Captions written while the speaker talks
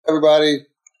Everybody,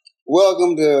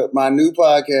 welcome to my new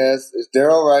podcast. It's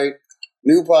Daryl Wright.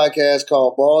 New podcast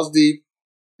called Balls Deep.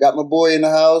 Got my boy in the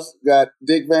house. Got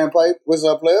Dick Van Pipe. What's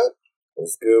up, player?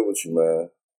 What's good with you, man?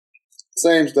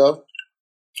 Same stuff.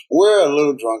 We're a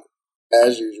little drunk,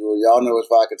 as usual. Y'all know it's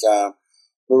vodka time.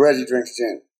 But Reggie drinks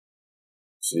gin.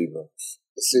 Seagrams.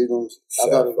 The Seagrams.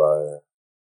 Sapphire.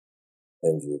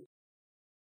 Hendrick.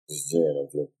 It's gin I'm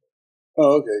drinking.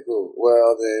 Oh, okay, cool.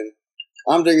 Well, then,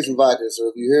 I'm drinking some vodka, so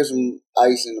if you hear some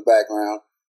ice in the background,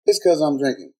 it's because I'm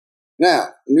drinking. Now,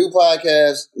 new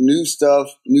podcast, new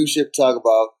stuff, new shit to talk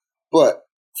about. But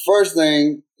first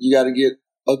thing, you got to get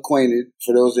acquainted.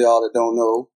 For those of y'all that don't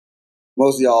know,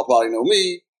 most of y'all probably know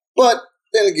me. But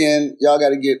then again, y'all got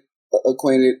to get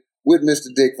acquainted with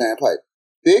Mr. Dick Van Pipe.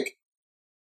 Dick,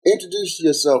 introduce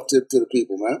yourself to the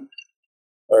people, man.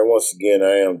 All right, once again,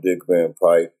 I am Dick Van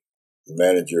Pipe,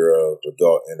 manager of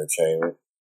Adult Entertainment.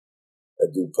 I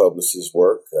do publicist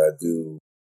work. I do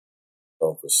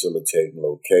from facilitating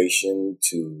location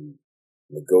to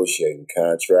negotiating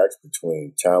contracts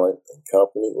between talent and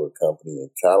company or company and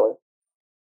talent.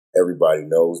 Everybody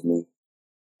knows me.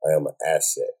 I am an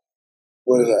asset.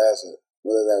 What is an asset?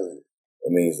 What does that mean?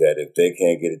 It means that if they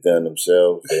can't get it done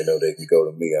themselves, they know they can go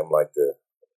to me. I'm like the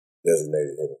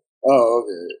designated hitter. Oh,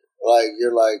 okay. Like,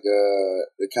 you're like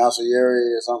the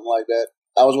consigliere or something like that?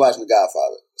 I was watching The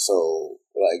Godfather, so,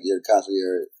 like, you're the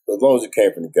consigliere. As long as it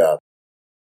came from the guy.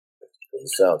 It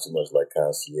sounds too much like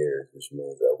concierge, which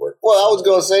means I work. Well, I was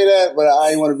going to say that, but I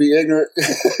didn't want to be ignorant.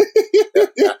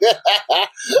 I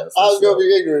was going to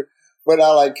be ignorant, but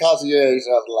I like concierge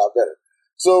sounds a lot better.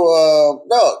 So,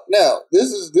 now,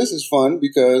 this is fun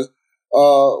because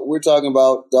we're talking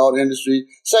about adult industry,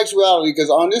 sexuality, because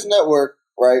on this network,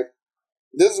 right,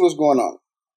 this is what's going on.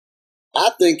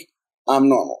 I think I'm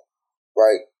normal,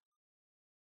 right?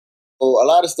 So a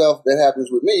lot of stuff that happens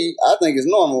with me, I think is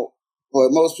normal, but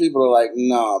most people are like,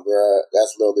 nah, bruh,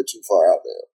 that's a little bit too far out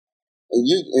there. And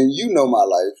you know my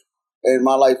life, and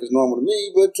my life is normal to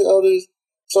me, but to others.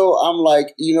 So I'm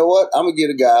like, you know what? I'm going to get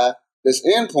a guy that's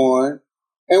in porn,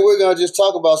 and we're going to just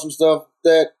talk about some stuff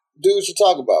that dudes should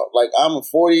talk about. Like, I'm a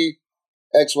 40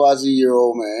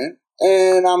 XYZ-year-old man,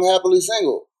 and I'm happily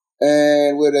single,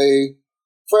 and with a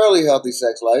fairly healthy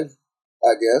sex life,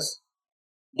 I guess.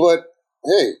 But,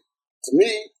 hey, to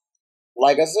me,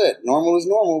 like I said, normal is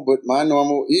normal, but my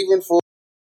normal, even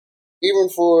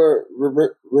for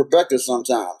Rebecca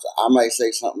sometimes, I might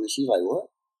say something and she's like, what?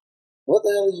 What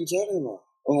the hell are you talking about?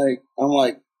 I'm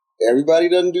like, everybody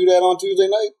doesn't do that on Tuesday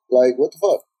night? Like, what the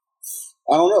fuck?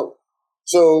 I don't know.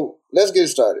 So, let's get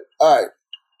started. All right.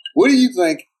 What do you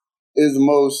think is the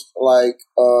most,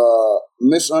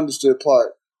 misunderstood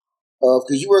part of,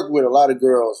 because you work with a lot of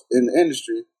girls in the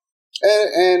industry,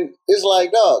 and it's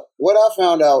like, dog, what I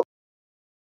found out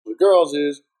with girls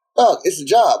is, dog, it's a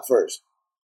job first.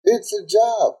 It's a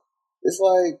job. It's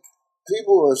like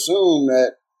people assume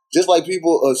that, just like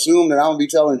people assume that I'm going to be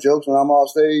telling jokes when I'm off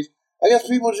stage, I guess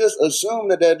people just assume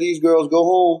that these girls go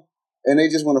home and they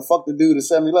just want to fuck the dude at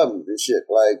 7-Eleven and shit.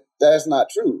 Like, that's not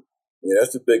true. Yeah,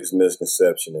 that's the biggest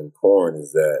misconception in porn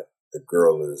is that the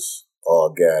girl is all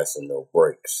gas and no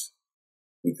brakes.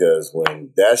 Because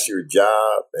when that's your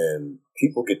job and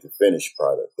people get the finished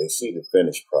product, they see the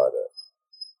finished product.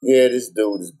 Yeah, this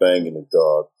dude is banging the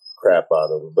dog crap out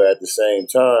of her. But at the same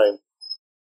time,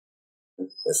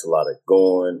 it's a lot of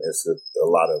going. It's a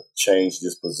lot of change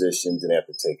dispositions and have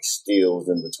to take stills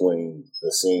in between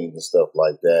the scenes and stuff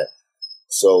like that.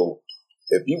 So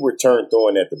if you were turned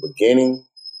on at the beginning,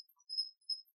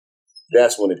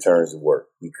 that's when it turns to work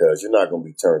because you're not going to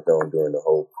be turned on during the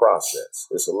whole process.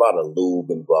 There's a lot of lube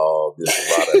involved.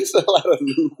 There's a lot of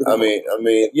lube. I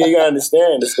mean, yeah, you got to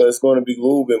understand it's going to be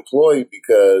lube employed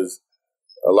because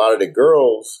a lot of the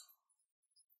girls,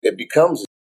 it becomes,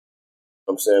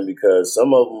 I'm saying, because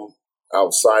some of them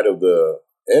outside of the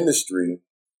industry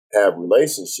have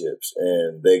relationships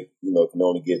and they, can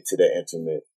only get to that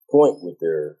intimate point with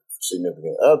their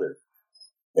significant other.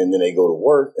 And then they go to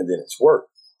work and then it's work.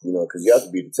 Because you have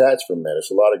to be detached from that. There's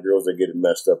a lot of girls that get it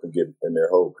messed up and their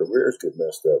whole careers get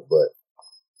messed up. But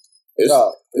it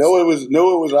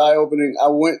was eye opening. I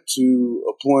went to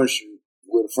a porn shoot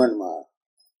with a friend of mine.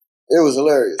 It was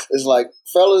hilarious. It's like,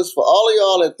 fellas, for all of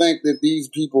y'all that think that these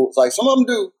people, it's like some of them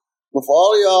do, but for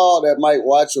all of y'all that might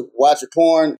watch a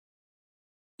porn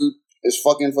is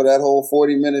fucking for that whole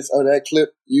 40 minutes of that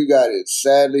clip, you got it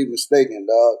sadly mistaken,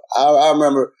 dog. I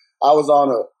remember I was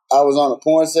on a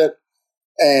porn set.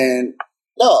 And,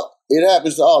 dog, it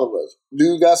happens to all of us.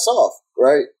 Dude got soft,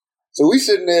 right? So we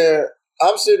sitting there,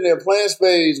 I'm sitting there playing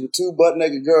spades with two butt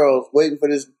naked girls, waiting for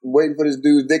this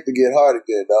dude's dick to get hard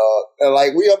again, dog. And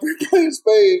like we up here playing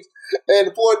spades, and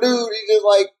the poor dude, it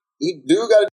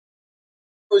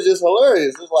was just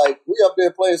hilarious. It's like we up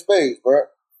there playing spades, bro.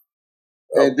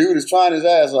 And dude is trying his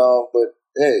ass off, but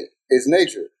hey, it's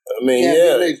nature. I mean,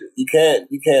 nature. You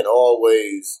can't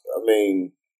always. I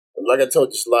mean, like I told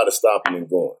you, it's a lot of stopping and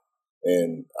going.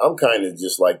 And I'm kind of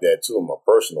just like that, too, in my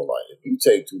personal life. If you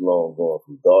take too long going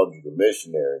from doggy to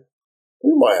missionary,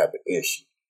 you might have an issue.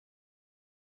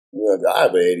 You know, I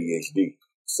have an ADHD,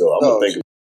 so I'm going to think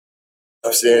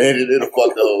I'm saying it'll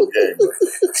fuck the whole game.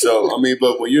 So, I mean,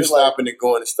 but when you're stopping and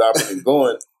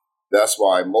going, that's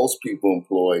why most people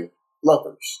employ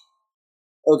fluffers.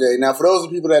 Okay, now for those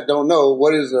of people that don't know,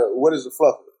 what is a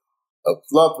fluffer? A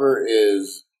fluffer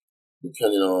is,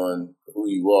 depending on who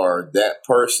you are, that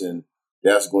person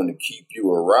that's going to keep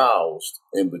you aroused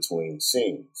in between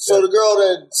scenes. So the girl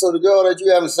that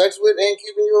you having sex with ain't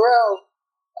keeping you aroused.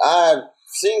 I've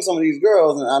seen some of these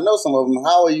girls, and I know some of them.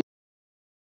 How are you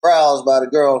aroused by the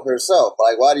girl herself?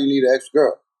 Like, why do you need an extra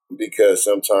girl? Because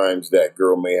sometimes that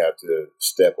girl may have to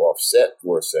step off set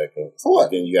for a second. For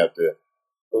what? Then you have to,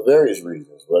 for various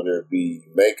reasons, whether it be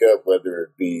makeup, whether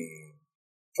it be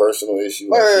personal issue.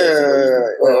 I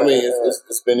mean,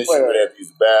 it's been issue where they have to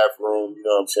use the bathroom. You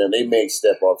know what I'm saying? They may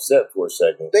step off set for a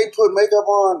second. They put makeup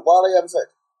on while they having sex?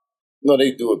 No,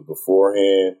 they do it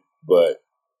beforehand, but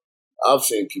I've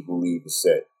seen people leave the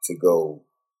set to go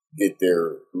get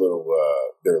their little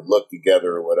their look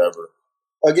together or whatever.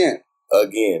 Again,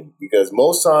 because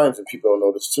most times, and people don't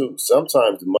know this too,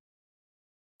 sometimes the money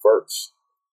first.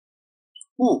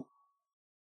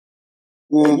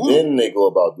 And then they go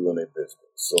about doing their business.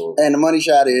 So, and the money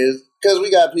shot is, because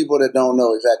we got people that don't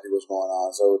know exactly what's going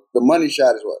on. So the money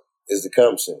shot is what? Is the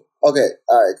cum scene. Okay,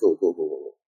 all right, cool.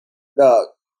 Dog,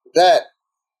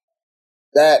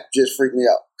 that just freaked me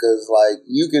out. Because, like,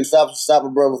 you can stop a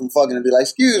brother from fucking and be like,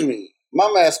 excuse me,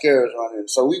 my mascara's running,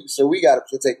 so we got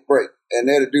to take a break. And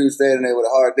they're the dude standing there with a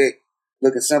hard dick,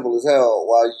 looking simple as hell,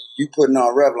 while you putting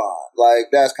on Revlon.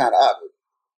 Like, that's kind of awkward.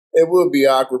 It would be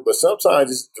awkward, but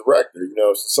sometimes it's the director. You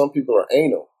know, some people are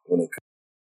anal when it comes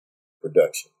to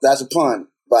production. That's a pun,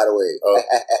 by the way.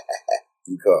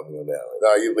 You caught me on that one.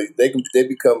 No, they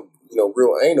become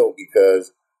real anal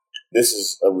because this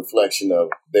is a reflection of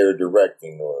their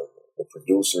directing, or the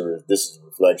producer. This is a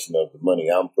reflection of the money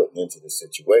I'm putting into the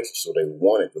situation, so they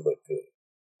want it to look good.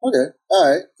 Okay, all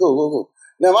right, cool.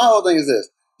 Now my whole thing is this: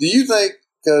 do you think?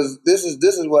 Because this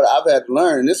is what I've had to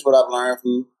learn, and this is what I've learned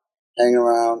from hanging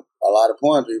around a lot of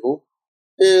porn people,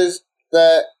 is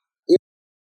that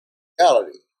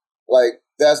reality, like,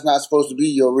 that's not supposed to be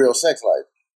your real sex life.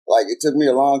 Like, it took me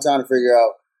a long time to figure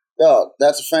out, dog,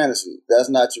 that's a fantasy. That's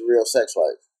not your real sex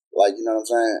life. Like, you know what I'm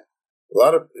saying? A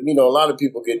lot of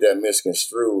people get that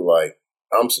misconstrued. Like,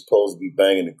 I'm supposed to be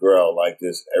banging the girl like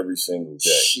this every single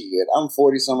day. Shit, I'm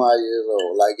 40-some-odd years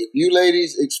old. Like, if you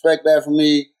ladies expect that from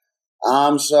me,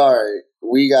 I'm sorry.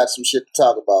 We got some shit to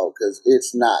talk about, because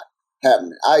it's not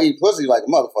happening. I eat pussy like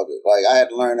a motherfucker. Like, I had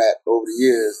to learn that over the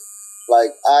years.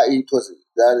 Like, I eat pussy.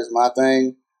 That is my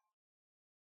thing.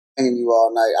 Hanging you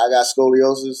all night. I got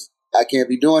scoliosis. I can't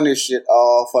be doing this shit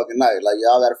all fucking night. Like,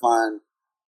 y'all gotta find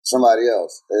somebody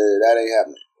else. That ain't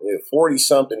happening. Yeah,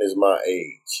 40-something is my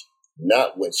age.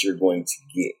 Not what you're going to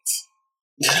get.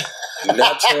 Do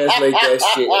not translate that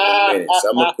shit in minutes.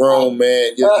 I'm a grown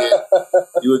man.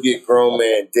 You'll get grown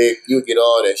man dick. You'll get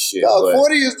all that shit. No,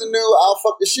 40 is the new I'll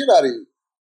fuck the shit out of you.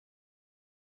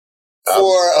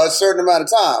 For a certain amount of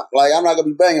time. Like, I'm not going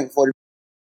to be banging for 40.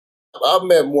 I've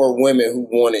met more women who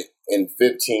want it in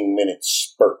 15-minute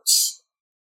spurts.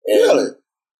 And really?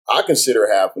 I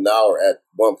consider half an hour at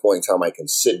one point in time. I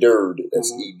considered,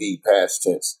 that's ED past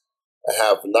tense, a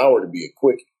half an hour to be a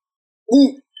quickie.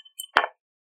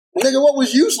 Nigga, what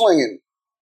was you slinging?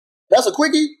 That's a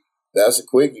quickie? That's a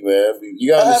quickie, man.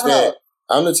 You gotta understand,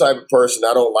 I'm the type of person,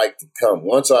 I don't like to come.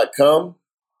 Once I come,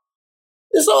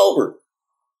 it's over.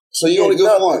 So you only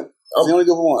good for one? You only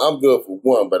good for one? I'm good for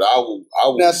one, but I will.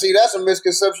 Now, see, that's a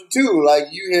misconception, too.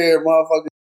 Like, you hear motherfuckers,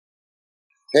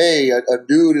 hey, a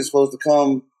dude is supposed to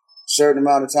come a certain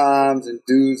amount of times, and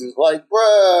dudes is like,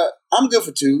 bruh, I'm good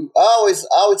for two. I always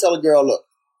tell a girl, look,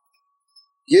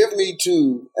 give me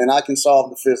two, and I can solve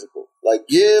the physical. Like,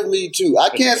 give me two. I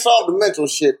can't solve the mental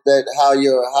shit that how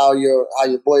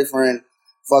your boyfriend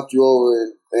fucked you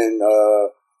over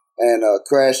and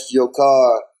crashed your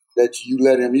car that you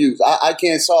let him use. I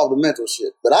can't solve the mental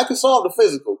shit, but I can solve the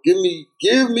physical. Give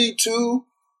me two,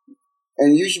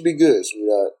 and you should be good,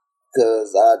 sweetheart.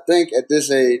 Because I think at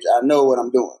this age, I know what I'm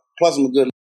doing. Plus, I'm a good.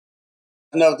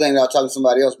 Another thing that I was talking to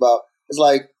somebody else about is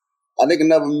like, I think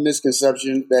another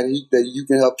misconception that you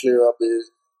can help clear up is,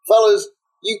 fellas,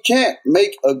 you can't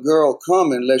make a girl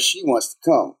come unless she wants to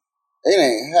come. It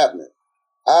ain't happening.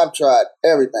 I've tried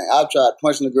everything. I've tried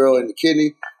punching a girl in the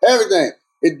kidney, everything.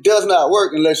 It does not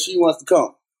work unless she wants to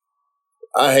come.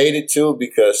 I hate it too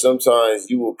because sometimes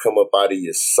you will come up out of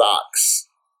your socks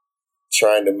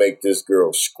trying to make this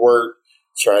girl squirt,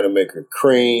 trying to make her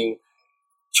cream,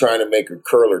 trying to make her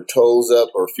curl her toes up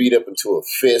or feet up into a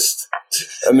fist.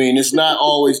 I mean, it's not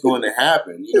always going to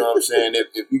happen. You know what I'm saying?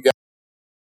 If you got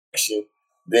action,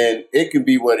 then it can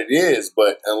be what it is.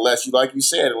 But unless you, like you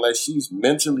said, unless she's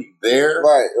mentally there,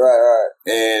 right,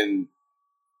 and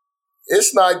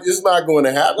it's not going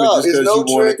to happen no, just because no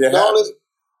you want it to happen.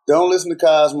 Don't listen to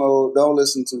Cosmo. Don't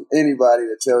listen to anybody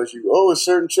that tells you, oh, it's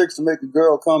certain tricks to make a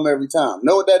girl come every time.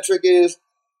 Know what that trick is?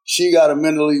 She got to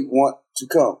mentally want to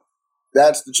come.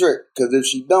 That's the trick. Because if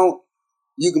she don't,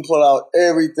 you can pull out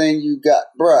everything you got.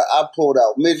 Bruh, I pulled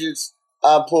out midgets.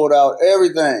 I pulled out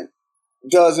everything.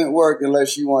 Doesn't work unless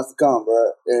she wants to come,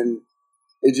 bruh. And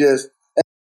it just...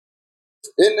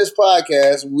 In this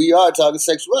podcast, we are talking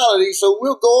sexuality, so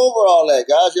we'll go over all that,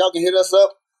 guys. Y'all can hit us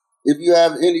up if you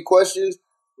have any questions.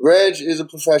 Reg is a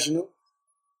professional.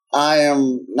 I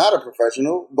am not a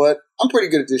professional, but I'm pretty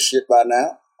good at this shit by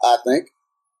now, I think.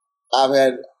 I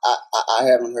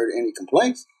haven't heard any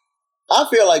complaints. I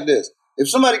feel like this. If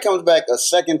somebody comes back a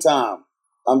second time,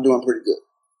 I'm doing pretty good.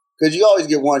 Because you always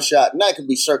get one shot, and that could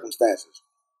be circumstances.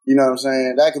 You know what I'm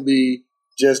saying? That could be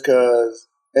just because,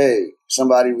 hey,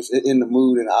 somebody was in the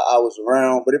mood and I was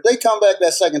around. But if they come back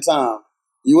that second time,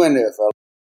 you in there, fella.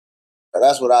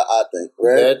 That's what I think,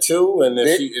 right? That too, and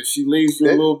if she leaves you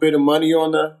a little bit of money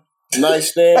on the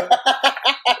nightstand,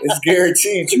 it's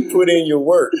guaranteed you put in your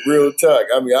work. Real talk.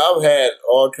 I mean, I've had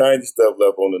all kinds of stuff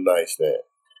left on the nightstand.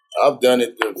 I've done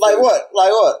it. Like what?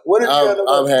 What did you have?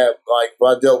 I've had, like, if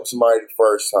I dealt with somebody the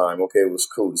first time, okay, it was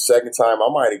cool. The second time, I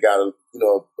might have got a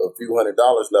few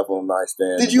 $100s left on the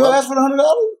nightstand. Did you ask for the $100?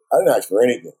 I didn't ask for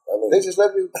anything. I mean, they just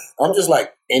let you. I'm just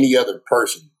like any other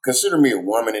person. Consider me a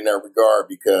woman in that regard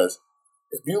because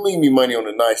if you leave me money on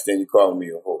the nightstand, you're calling me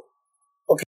a whore.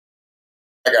 Okay,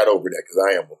 I got over that because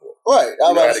I am a whore. Right,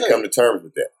 I had to come to terms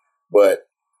with that. But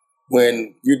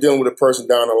when you're dealing with a person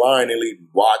down the line, they leave you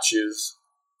watches.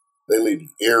 They leave you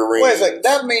earrings. Wait a second.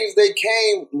 That means they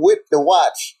came with the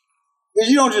watch. Because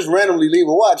you don't just randomly leave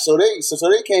a watch. So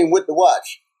they came with the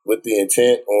watch. With the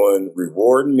intent on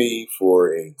rewarding me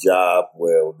for a job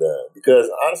well done. Because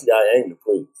honestly, I aim to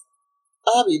please.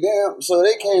 I'll be damned. So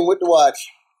they came with the watch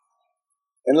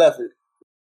and left it.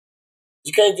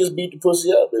 You can't just beat the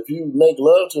pussy up. If you make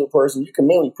love to a person, you can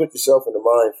mainly put yourself in the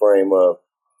mind frame of,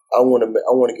 I want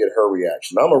to get her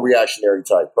reaction. I'm a reactionary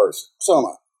type person. So am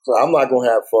I. So I'm not going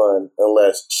to have fun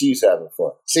unless she's having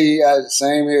fun. See,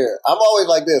 same here. I'm always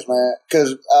like this, man.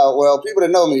 Because, people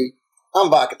that know me, I'm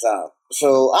vodka time.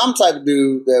 So I'm the type of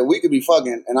dude that we could be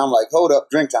fucking, and I'm like, hold up,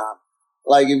 drink time.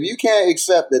 Like, if you can't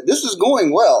accept that this is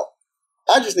going well,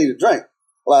 I just need a drink.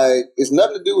 Like, it's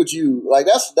nothing to do with you. Like,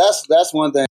 that's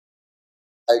one thing.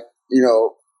 Like,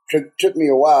 took me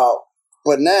a while.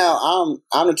 But now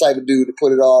I'm the type of dude to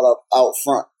put it all up out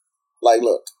front. Like,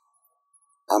 look,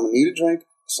 I'm going to need a drink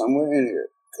somewhere in here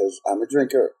because I'm a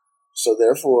drinker. So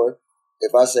therefore,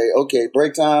 if I say, okay,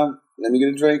 break time, let me get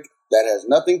a drink, that has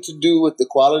nothing to do with the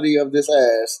quality of this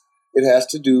ass. It has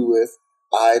to do with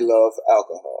I love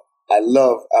alcohol. I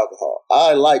love alcohol.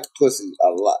 I like pussy a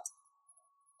lot.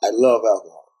 I love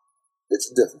alcohol. It's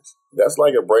a difference. That's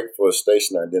like a break for a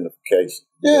station identification.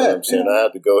 You know what I'm saying? I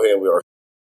have to go ahead and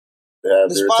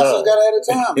the sponsors got to have the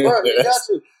time. Bro, you got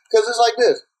to. Because it's like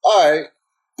this. All right,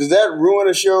 does that ruin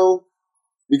a show?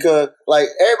 Because, like,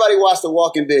 everybody watched The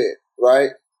Walking Dead, right?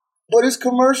 But it's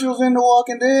commercials in The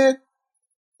Walking Dead.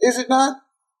 Is it not?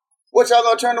 What, y'all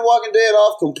gonna turn The Walking Dead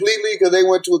off completely because they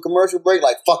went to a commercial break?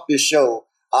 Like, fuck this show.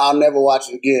 I'll never watch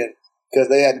it again because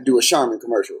they had to do a Charmin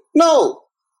commercial. No!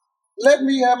 Let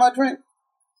me have my drink.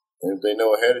 And if they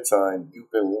know ahead of time,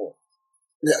 you've been warned.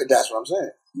 Yeah, that's what I'm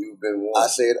saying. You've been warned. I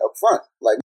say it up front.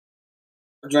 Like,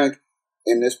 drink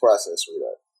in this process,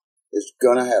 sweetheart. It's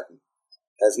gonna happen.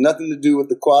 Has nothing to do with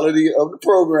the quality of the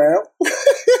program.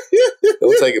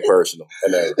 Don't take it personal.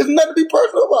 There's nothing to be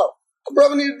personal about. My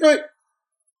brother need a drink.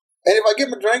 And if I get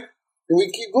my drink, then we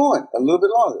can keep going a little bit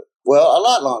longer. Well, a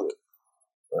lot longer.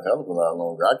 A hell of a lot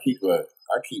longer. I keep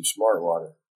smart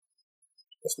water.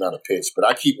 It's not a pitch, but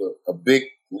I keep a big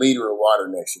liter of water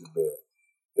next to the bed.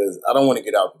 Because I don't want to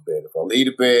get out the bed. If I leave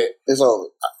the bed, it's over.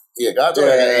 God told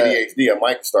me I got ADHD. I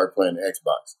might start playing the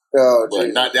Xbox. Oh,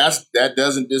 but that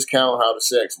doesn't discount how the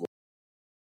sex works.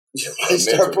 You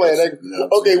start playing that.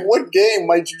 Okay, what game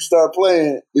might you start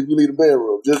playing if you leave the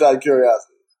bedroom? Just out of curiosity.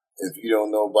 If you don't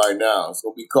know by now, it's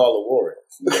gonna be Call of Juarez.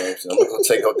 You know what I'm saying? I'm gonna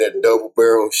take out that double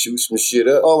barrel and shoot some shit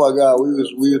up. Oh my God, we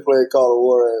was playing Call of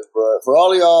Juarez, bro. For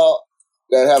all of y'all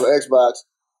that have an Xbox,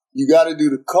 you got to do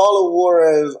the Call of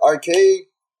Juarez arcade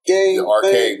game. The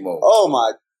arcade mode. Oh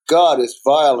my God, it's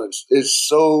violence. It's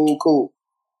so cool.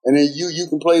 And then you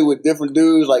can play with different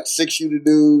dudes, like 6-shooter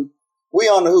dude. We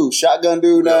on the who? Shotgun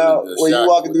dude now? Where you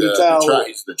walking through the town?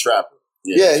 He's the trapper.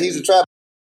 Yeah, he's a trapper.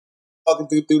 Walking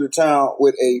through the town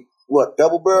with a,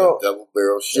 double barrel? Double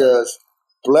barrel shotgun. Just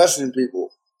blessing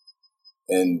people.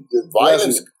 And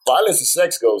violence and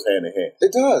sex goes hand in hand.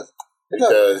 It does.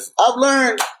 Because I've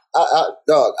learned,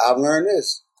 I've learned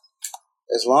this.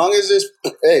 As long as it's,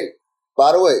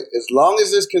 by the way, as long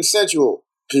as it's consensual,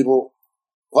 people,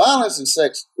 violence and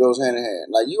sex goes hand in hand.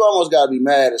 Like, you almost got to be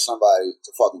mad at somebody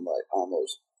to fucking right,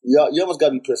 almost. You almost got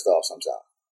to be pissed off sometimes.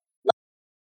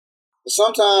 But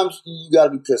sometimes you got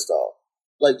to be pissed off.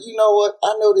 Like, you know what?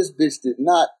 I know this bitch did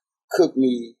not cook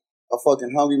me a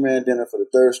fucking Hungry Man dinner for the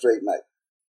third straight night.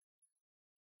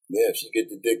 Yeah, if she get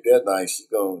the dick that night, she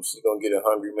gonna get a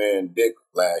Hungry Man dick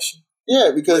lashing.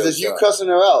 Yeah, because it's you cussing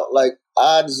her out. Like,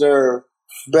 I deserve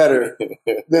better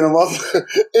than a motherfucker.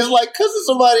 It's like cussing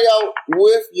somebody out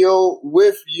with your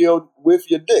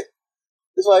dick.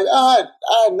 It's like,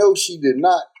 I know she did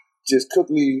not just cook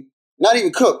me, not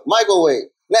even cook, microwave.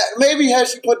 Now, maybe had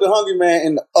she put the Hungry Man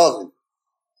in the oven.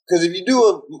 Because if you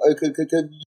do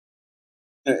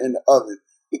in the oven,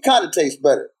 it kind of tastes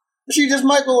better. But she just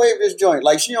microwaved this joint.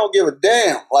 Like, she don't give a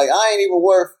damn. Like, I ain't even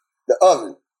worth the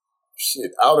oven.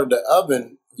 Shit, out of the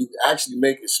oven, you actually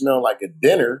make it smell like a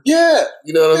dinner. Yeah.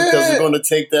 You know what I mean? Because it's going to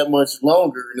take that much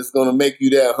longer, and it's going to make you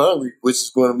that hungry, which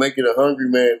is going to make it a Hungry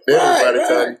Man dinner by the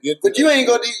time you get there. But you ain't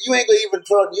gonna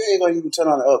even turn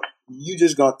on the oven. You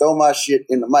just gonna throw my shit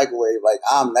in the microwave like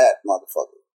I'm that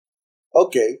motherfucker.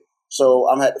 Okay, so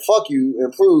I'm gonna have to fuck you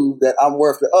and prove that I'm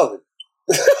worth the oven.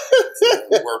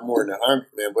 Worth more than a Hungry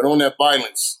Man. But on that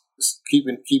violence,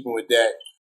 keeping with that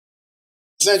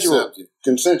consensual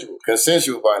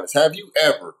violence. Have you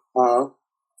ever,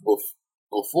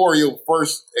 before your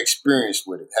first experience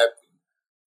with it, have you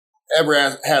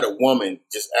ever had a woman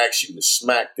just ask you to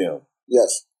smack them?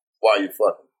 Yes. While you're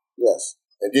fucking? Yes.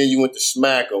 And then you went to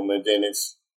smack them, and then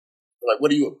it's like,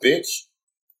 what are you, a bitch?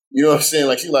 You know what I'm saying?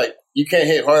 Like, she's like, you can't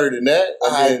hit harder than that.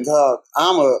 Dog,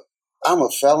 I'm a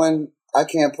felon. I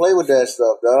can't play with that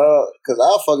stuff, dog. Because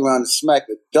I'll fuck around and smack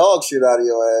the dog shit out of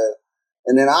your ass,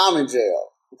 and then I'm in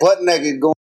jail, butt naked,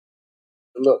 going.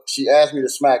 Look, she asked me to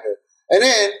smack her, and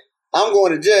then I'm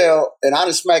going to jail, and I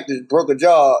just smacked this, broke her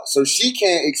jaw, so she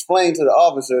can't explain to the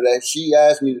officer that she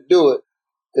asked me to do it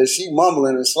because she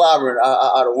mumbling and slobbering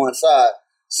out of one side.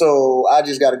 So I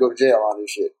just got to go to jail on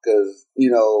this shit because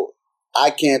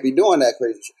I can't be doing that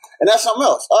crazy shit, and that's something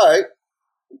else. All right,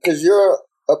 because you're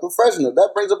a professional. That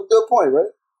brings up a good point,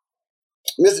 right?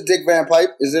 Mr. Dick Van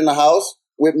Pipe is in the house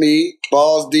with me,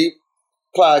 Balls Deep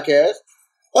podcast.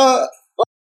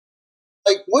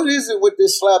 Like, what is it with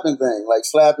this slapping thing? Like,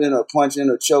 slapping or punching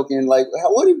or choking? Like,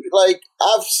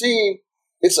 I've seen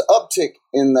it's an uptick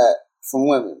in that from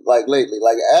women, like, lately.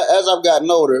 Like, as I've gotten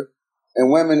older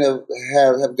and women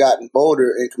have gotten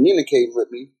bolder in communicating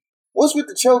with me, what's with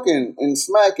the choking and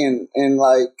smacking and,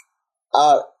 like,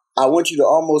 I want you to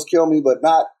almost kill me, but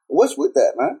not. What's with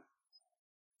that, man?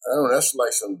 I don't know. That's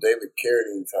like some David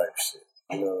Carradine type shit.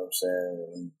 You know what I'm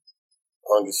saying? He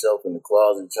hung himself in the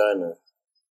closet trying to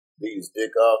beat his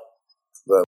dick off,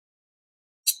 but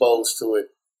exposed to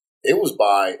it. It was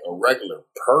by a regular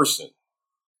person.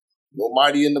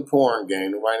 Nobody in the porn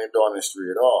game, nobody in the dog industry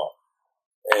at all.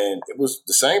 And it was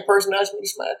the same person asked me to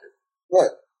smack her.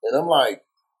 Right. And I'm like,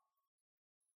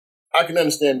 I can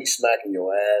understand me smacking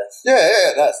your ass.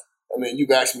 Yeah, I mean,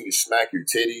 you've asked me to smack your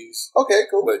titties. Okay,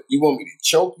 cool. But you want me to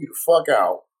choke you the fuck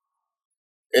out,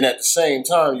 and at the same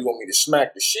time, you want me to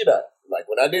smack the shit out of you. Like,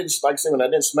 when I didn't smack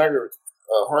her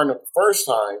the first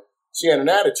time, she had an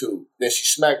attitude. Then she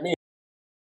smacked me.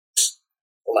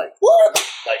 Like, what?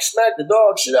 Like, smack the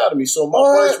dog shit out of me. So my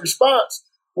first response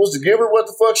was to give her what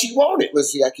the fuck she wanted. But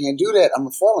see, I can't do that. I'm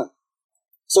a felon.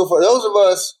 So for those of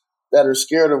us that are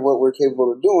scared of what we're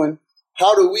capable of doing,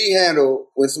 how do we handle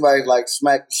when somebody, like,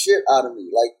 smack the shit out of me?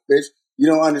 Like, bitch, you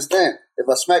don't understand. If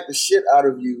I smack the shit out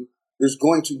of you, there's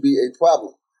going to be a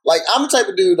problem. Like, I'm the type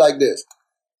of dude like this.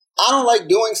 I don't like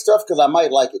doing stuff because I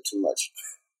might like it too much.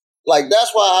 Like,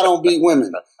 that's why I don't beat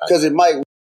women, because it might.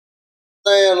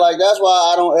 Like, that's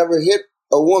why I don't ever hit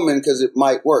a woman, because it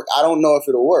might work. I don't know if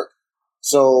it'll work.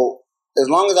 So as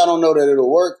long as I don't know that it'll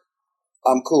work,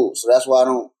 I'm cool. So that's why I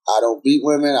don't beat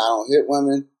women. I don't hit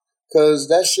women. because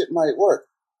that shit might work.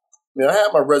 I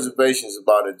had my reservations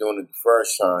about it doing it the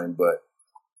first time, but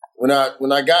when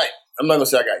I got, I'm not gonna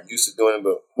say I got used to doing it,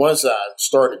 but once I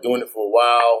started doing it for a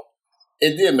while,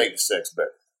 it did make the sex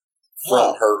better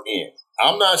from her end.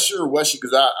 I'm not sure what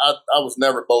because I was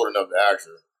never bold enough to ask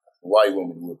her, why you want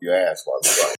me to whip your ass while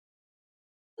we're fighting?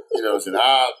 You know what I'm saying?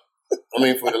 I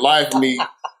mean, for the life of me,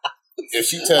 if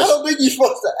she touched... I don't think you're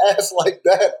supposed to ask like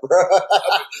that, bro.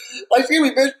 Like, excuse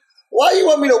me, bitch, why you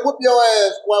want me to whip your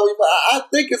ass while we fight? I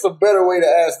think it's a better way to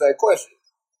ask that question.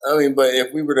 I mean, but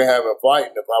if we were to have a fight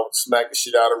and if I would smack the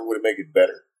shit out of her, would it make it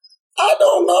better? I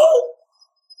don't know.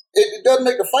 It doesn't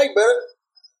make the fight better.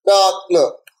 Dog,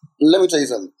 look, let me tell you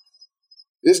something.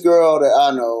 This girl that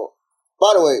I know,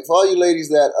 by the way, for all you ladies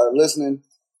that are listening,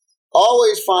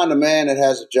 always find a man that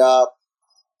has a job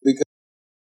because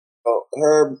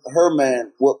her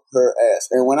man whooped her ass.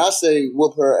 And when I say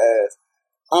whoop her ass,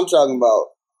 I'm talking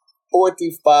about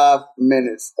 45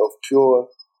 minutes of pure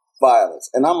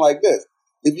violence. And I'm like this.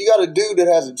 If you got a dude that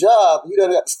has a job, he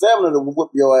doesn't have the stamina to whip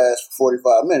your ass for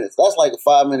 45 minutes. That's like a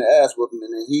 5-minute ass whooping,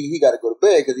 and then he got to go to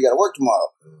bed because he got to work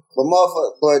tomorrow.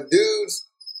 But dudes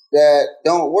that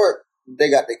don't work, they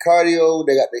got their cardio,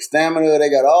 they got their stamina, they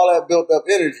got all that built up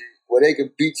energy where they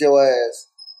can beat your ass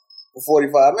for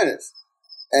 45 minutes.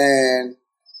 And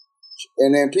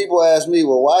then people ask me,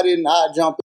 well, why didn't I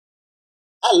jump in?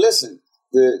 I listened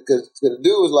because the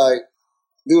dude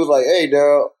was like, hey,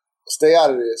 Daryl, stay out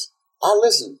of this. I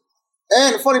listened.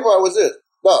 And the funny part was this.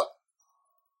 Look,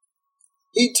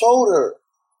 he told her,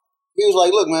 he was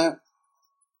like, look, man,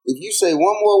 if you say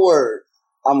one more word,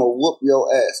 I'm going to whoop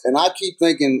your ass. And I keep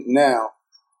thinking now,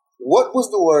 what was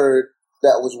the word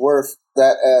that was worth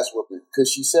that ass whooping?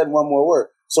 Because she said one more word.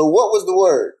 So what was the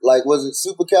word? Like, was it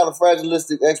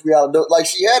supercalifragilisticexpialidocious? Like,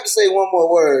 she had to say one more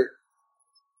word.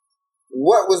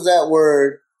 What was that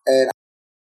word? And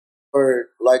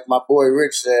like my boy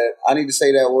Rich said, I need to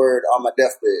say that word on my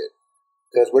deathbed.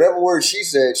 Because whatever word she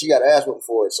said, she got ass whooping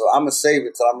for it. So I'm going to save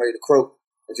it till I'm ready to croak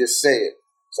and just say it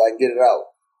so I can get it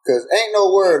out. Because ain't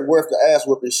no word worth the ass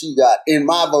whooping she got in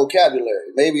my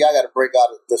vocabulary. Maybe I got to break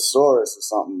out a thesaurus or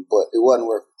something, but it wasn't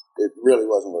worth it. It really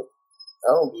wasn't worth it.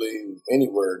 I don't believe any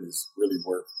word is really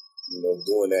worth,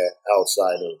 doing that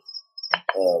outside of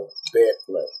bed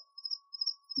play.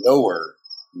 No word.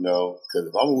 Because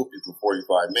if I'm going to whoop you for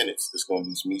 45 minutes, it's going to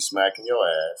be me smacking your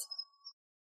ass.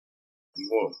 You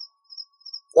want?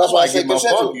 That's why I say get my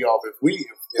funky off. If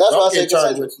I'm getting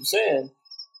tired of what you're saying,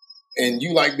 and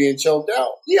you like being choked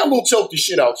out, I'm going to choke the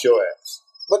shit out your ass.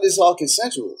 But it's all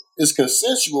consensual. It's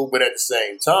consensual, but at the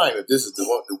same time, if this is the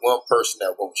one person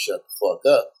that won't shut the fuck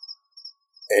up,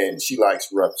 and she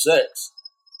likes rough sex,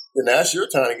 then that's your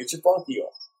time to get your funky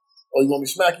off. Oh, you want me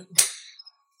to smack you?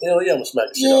 Hell yeah, I'm going to smack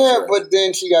the shit out your ass. Yeah, but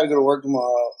then she got to go to work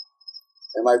tomorrow.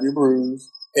 It might be bruised.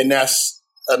 And that's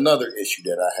another issue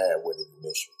that I had with it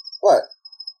initially. What?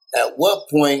 At what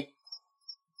point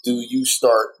do you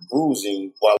start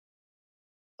bruising while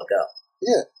fuck out?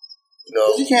 Yeah.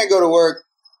 You can't go to work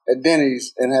at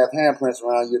Denny's and have handprints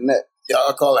around your neck. Yeah,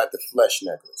 I call that the flesh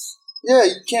necklace. Yeah,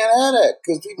 you can't have that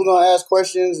because people gonna ask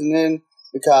questions and then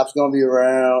the cops gonna be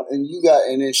around and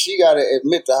then she gotta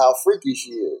admit to how freaky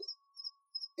she is.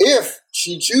 If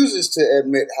she chooses to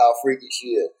admit how freaky she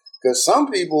is. Because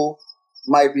some people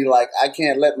might be like, I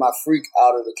can't let my freak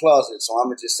out of the closet, so I'm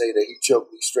going to just say that he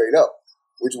choked me straight up,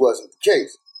 which wasn't the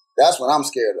case. That's what I'm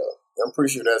scared of. I'm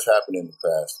pretty sure that's happened in the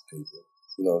past to people.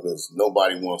 Because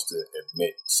nobody wants to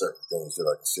admit certain things that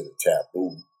are considered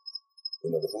taboo.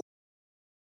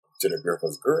 To the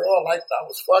girlfriend's girl, like I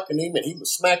was fucking him and he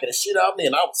was smacking the shit out of me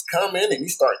and I was coming and he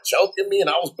started choking me and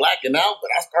I was blacking out, but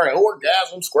I started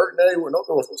orgasm, squirting everywhere. No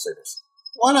girl's going to say this.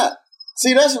 Why not?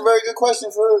 See, that's a very good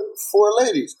question for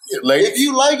ladies. Yeah, ladies. If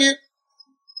you like it,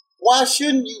 why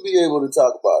shouldn't you be able to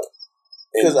talk about it?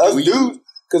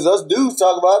 Because us dudes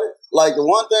talk about it. Like the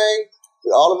one thing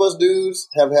that all of us dudes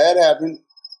have had happen,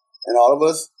 and all of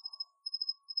us,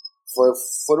 for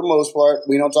the most part,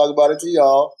 we don't talk about it to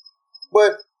y'all.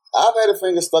 But I've had a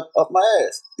finger stuck up my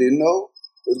ass. Didn't know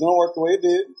it was gonna work the way it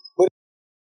did, but it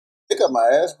stuck up my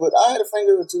ass. But I had a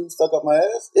finger or two stuck up my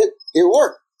ass. It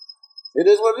worked. It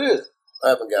is what it is. I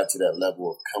haven't got to that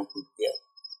level of comfort yet.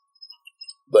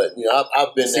 But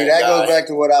I've been. See, that goes back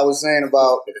to what I was saying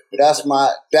about that's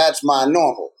my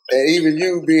normal. And even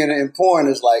you being in porn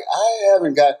is like I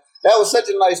haven't got. That was such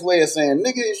a nice way of saying,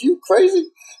 "Nigga, is you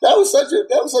crazy?" That was such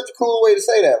a cool way to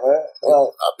say that, man.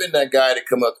 I've been that guy that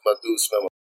come up to my dude smelling.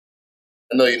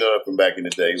 I know you know that from back in the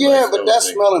day. Yeah, but that's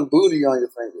smelling booty on your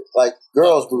finger, like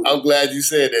girls' booty. I'm glad you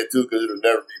said that too, because it'll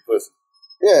never be pussy.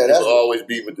 Yeah, that's always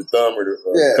be with the thumb or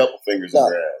the couple fingers in your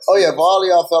ass. Oh yeah, for all of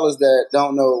y'all fellas that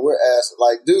don't know, we're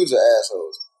like dudes are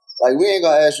assholes. Like we ain't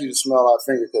gonna ask you to smell our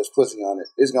finger because pussy on it.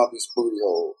 It's gonna be some booty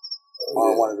hole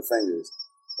on one of the fingers,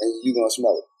 and you gonna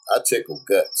smell it. I tickle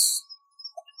guts.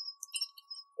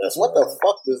 That's what the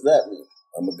fuck does that mean?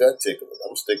 I'm a gut tickler.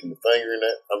 I'm sticking the finger in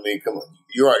that. I mean, come on,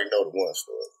 you already know the one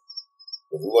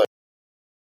story.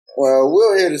 Well,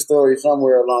 we'll hear the story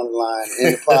somewhere along the line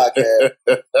in the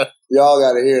podcast. Y'all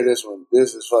got to hear this one.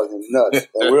 This is fucking nuts.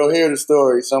 And we'll hear the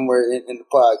story somewhere in the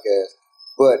podcast.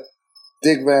 But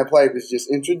Dick Van Pipe is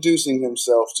just introducing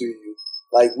himself to you.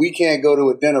 Like, we can't go to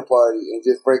a dinner party and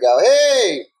just break out,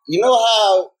 hey, you know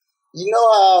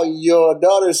how your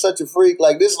daughter is such a freak?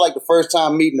 Like, this is like the first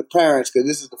time meeting the parents because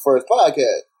this is the first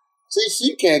podcast. See,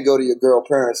 you can't go to your girl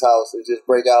parents' house and just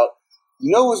break out,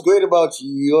 you know what's great about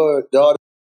your daughter?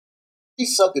 She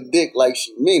suck a dick like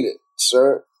she mean it,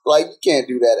 sir. Like, you can't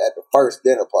do that at the first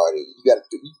dinner party. You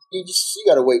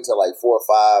gotta wait till like 4 or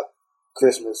 5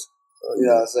 Christmas. You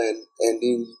know what I'm saying? And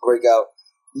then you break out.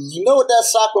 You know what that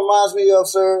sock reminds me of,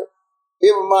 sir?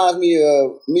 It reminds me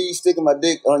of me sticking my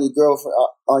dick on your girlfriend,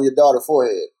 on your daughter's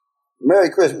forehead.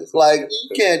 Merry Christmas. Like, you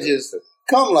can't just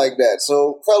come like that.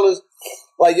 So, fellas,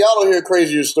 like, y'all will hear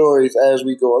crazier stories as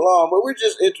we go along, but we're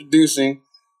just introducing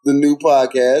the new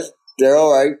podcast.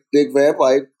 Daryl Wright, Dick Van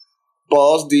Pipe,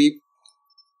 Balls Deep,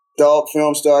 Adult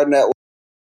FilmStar Network,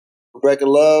 Rebecca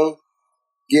Love,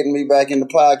 getting me back in the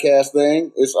podcast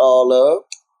thing. It's all love,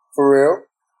 for real.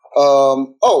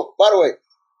 Oh, by the way,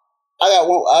 I got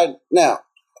one. Now,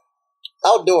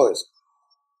 outdoors.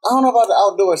 I don't know about the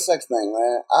outdoor sex thing,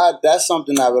 man. That's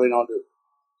something I really don't do.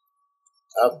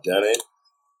 I've done it.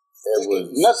 It was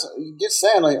nuts. Get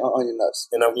sand on your nuts.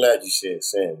 And I'm glad you said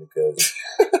sand because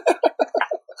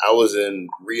I was in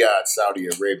Riyadh, Saudi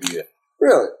Arabia.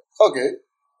 Really? Okay.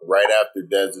 Right after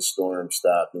Desert Storm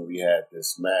stopped, and we had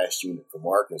this MASH unit from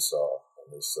Arkansas.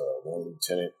 And this one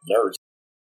lieutenant nurse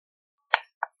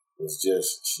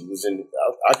she was in,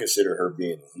 I consider her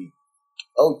being in heat.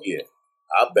 Oh, yeah.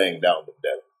 I banged out in the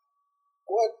desert.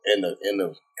 What? In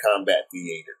the combat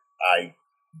theater. I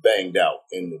banged out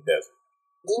in the desert.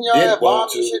 Didn't y'all have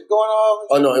bombs and shit going on?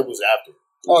 Oh, no, it was after.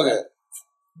 Okay.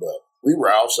 But we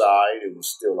were outside. It was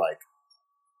still like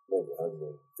maybe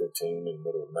 115 in the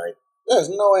middle of the night. There's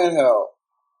no way in hell.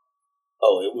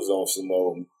 Oh, it was on some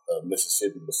old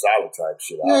Mississippi Masala type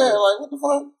shit. Yeah, like what the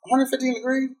fuck? 115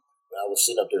 degrees? I was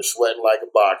sitting up there sweating like a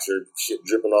boxer, shit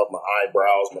dripping off my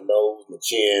eyebrows, my nose, my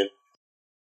chin.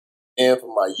 And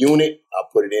for my unit, I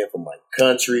put it in for my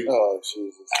country. Oh,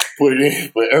 Jesus. I put it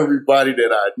in for everybody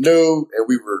that I knew, and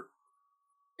we were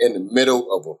in the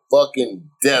middle of a fucking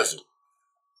desert.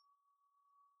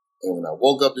 And when I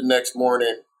woke up the next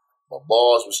morning, my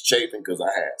balls was chafing because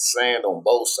I had sand on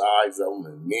both sides of them,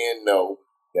 and men know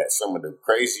that some of the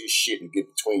craziest shit to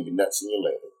get between your nuts and your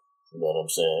leg. You know what I'm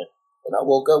saying? And I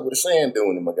woke up with a sand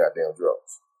dune in my goddamn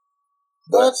drawers.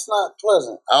 That's not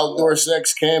pleasant. Outdoor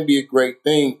sex can be a great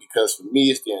thing because for me,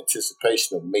 it's the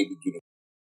anticipation of maybe getting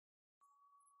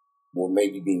or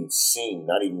maybe being seen,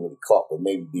 not even really caught, but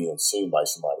maybe being seen by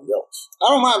somebody else. I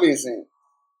don't mind being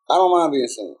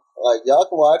seen. Like, y'all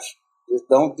can watch. Just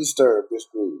don't disturb this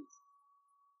groove.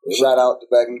 Shout out to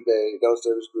back in the day. Don't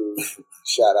disturb this groove.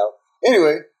 Shout out.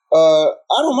 Anyway, I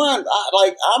don't mind.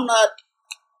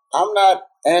 I'm not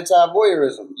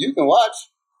anti-voyeurism. You can watch.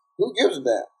 Who gives a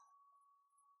damn?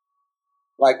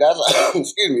 Like, that's,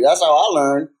 excuse me, that's how I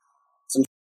learned some.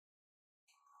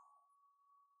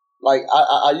 Like,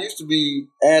 I used to be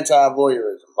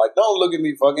anti-voyeurism. Like, don't look at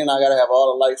me fucking, I gotta have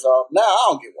all the lights off. Now, I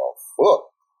don't give a fuck.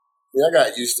 Yeah, I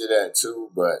got used to that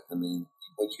too, but, I mean,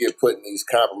 when you get put in these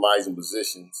compromising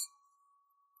positions,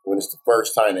 when it's the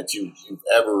first time that you've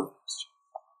ever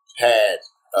had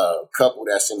a couple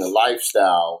that's in a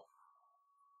lifestyle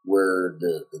where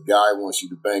the guy wants you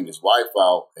to bang his wife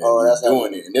out and you're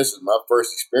doing it. And this is my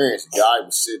first experience. The guy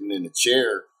was sitting in the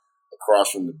chair across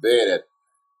from the bed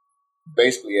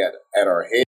basically at our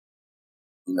head.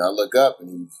 You know, I look up and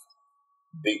he's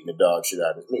beating the dog shit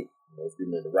out of me. You know, he's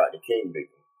getting in the Rodney King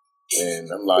beating.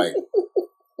 And I'm like,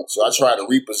 so I try to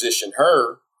reposition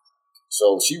her.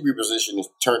 So she repositioned and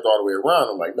turned all the way around.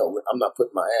 I'm like, no, I'm not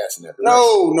putting my ass in that direction.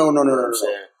 No.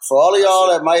 For all of y'all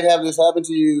that might have this happen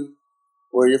to you,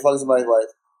 where you're fucking somebody's wife,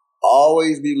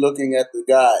 always be looking at the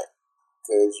guy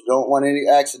because you don't want any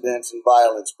accidents and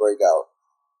violence break out.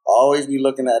 Always be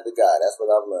looking at the guy. That's what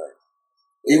I've learned.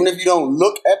 Even if you don't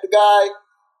look at the guy,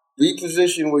 be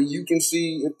positioned where you can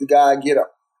see if the guy get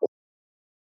up.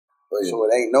 So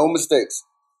it ain't no mistakes.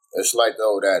 It's like the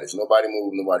old adage: nobody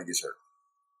move, nobody gets hurt.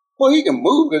 Well, he can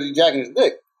move because he's jacking his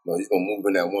dick. No, he's gonna move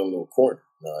in that one little corner.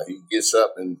 No, he gets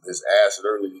up and his ass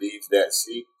literally leaves that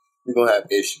seat. You're gonna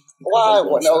have issues. Why?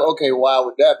 No, okay. Why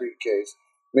would that be the case?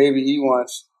 Maybe he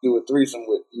wants to do a threesome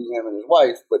with you, him, and his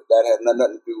wife, but that has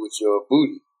nothing to do with your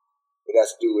booty. It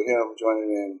has to do with him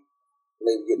joining in,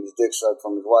 maybe getting his dick sucked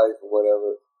from his wife or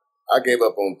whatever. I gave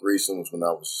up on threesomes when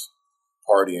I was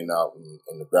partying out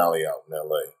in the valley out in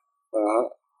L.A.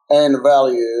 And the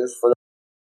valley is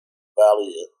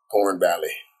Porn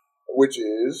Valley, which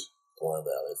is Porn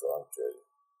Valley. That's all I'm telling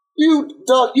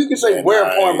you. You can say where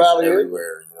Porn Valley is.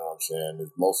 Everywhere, you know what I'm saying?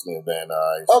 It's mostly in Van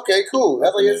Nuys. Okay, cool.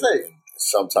 That's what you say.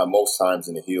 Most times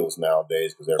in the hills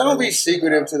nowadays. Don't be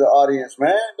secretive to the audience,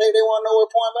 man. They want to know where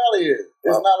Porn Valley is.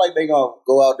 It's not like they going to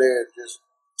go out there and just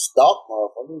stalk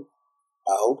motherfuckers.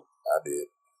 I hope. I did.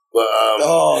 But,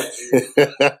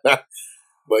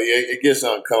 but yeah, it gets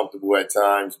uncomfortable at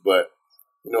times. But,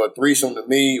 you know, a threesome to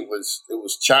me it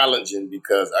was challenging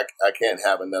because I can't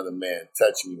have another man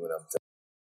touch me when I'm touching.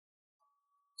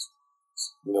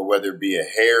 You know, whether it be a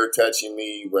hair touching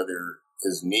me, whether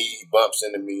his knee bumps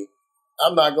into me,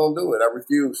 I'm not going to do it. I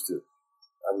refuse to.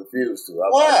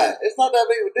 Why? It's not that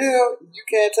big of a deal. You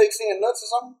can't take seeing nuts or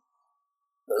something?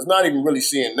 It's not even really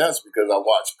seeing nuts because I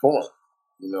watch porn.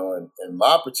 You know, and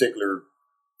my particular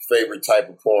favorite type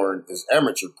of porn is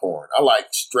amateur porn. I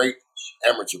like straight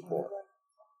amateur porn.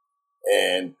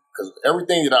 And because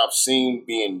everything that I've seen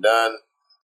being done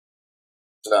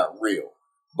is not real.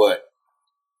 But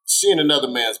seeing another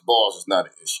man's balls is not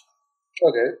an issue.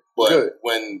 Okay, but good.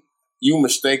 When you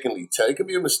mistakenly it can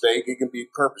be a mistake, it can be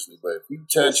purposely, but if you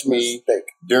touch me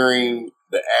during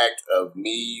the act of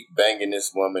me banging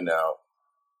this woman out,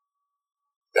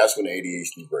 that's when the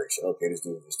ADHD breaks. Okay, this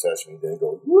dude just touched me, then it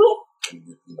goes, you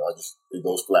know, it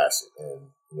goes flaccid, and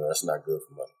you know that's not good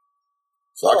for money.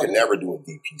 So I could never do a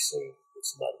DP scene with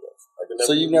somebody else.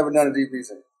 So you've never done a DP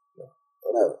scene? No.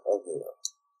 Never. Okay.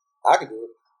 I could do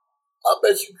it. I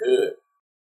bet you could.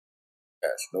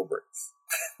 Cash, no breaks.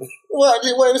 Well,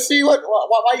 wait, see what?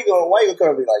 Why you gonna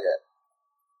cover me like that?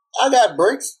 I got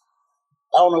breaks.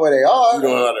 I don't know where they are. You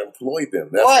don't know how to employ them.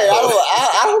 That's right.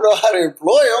 I don't know how to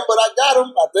employ them, but I got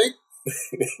them. I think.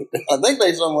 I think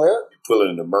they somewhere. You pull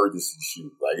an emergency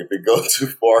chute. Like if it goes too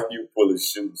far, you pull a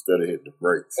chute instead of hitting the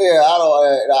brakes. Yeah, I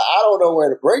don't know where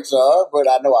the brakes are, but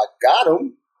I know I got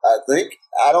them. I think.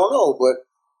 I don't know, but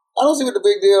I don't see what the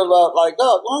big deal is about. Like,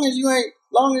 dog, long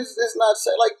as it's not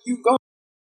like you go.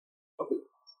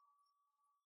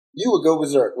 You would go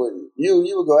berserk, wouldn't you?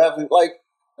 You would go after, like,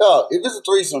 if it's a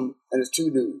threesome and it's two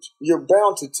dudes, you're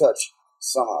bound to touch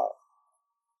somehow.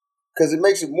 Because it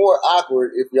makes it more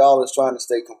awkward if y'all is trying to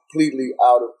stay completely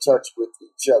out of touch with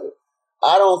each other.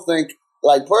 I don't think,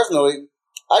 like, personally,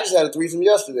 I just had a threesome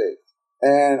yesterday.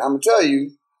 And I'm going to tell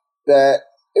you that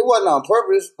it wasn't on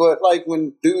purpose, but, like,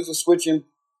 when dudes are switching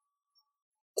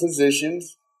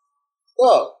positions,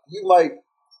 you might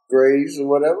graze or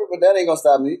whatever, but that ain't going to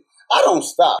stop me. I don't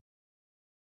stop.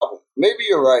 Maybe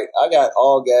you're right. I got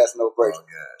all gas, no brakes.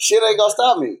 Shit ain't gonna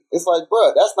stop me. It's like,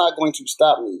 bro, that's not going to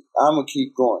stop me. I'm gonna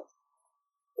keep going.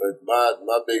 But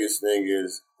my biggest thing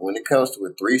is when it comes to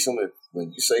a threesome,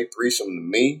 when you say threesome to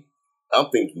me, I'm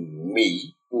thinking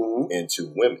me and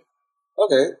two women.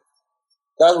 Okay.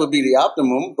 That would be the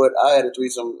optimum, but I had a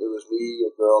threesome. It was me,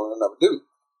 a girl, and another dude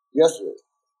yesterday.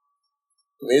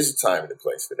 I mean, there's a time and a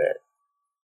place for that.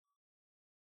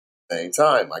 Same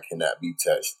time, I cannot be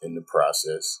touched in the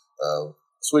process of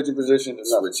switching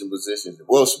positions.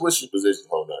 Well, switching positions,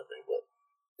 whole other thing.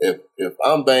 But if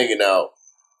I'm banging out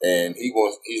and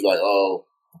he's like, oh,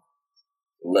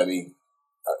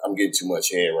 I'm getting too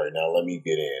much head right now. Let me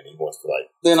get in. He wants to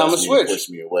then I'm gonna switch. Push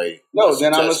me away. No,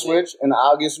 then I'm gonna switch and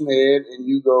I'll get some head and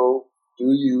you go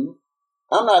do you.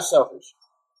 I'm not selfish.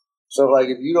 So like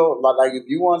if you don't like if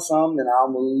you want some, then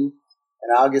I'll move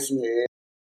and I'll get some head.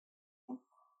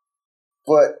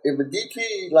 But if a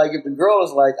DP, like if the girl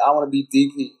is like, I want to be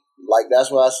DP, like that's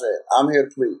what I said. I'm here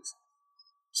to please.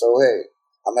 So hey,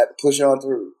 I'm going to have to push on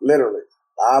through. Literally.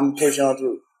 I'm pushing on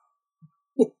through.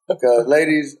 Because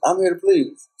ladies, I'm here to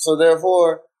please. So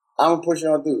therefore, I'm going to push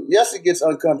on through. Yes, it gets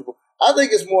uncomfortable. I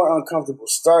think it's more uncomfortable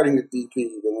starting a DP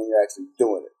than when you're actually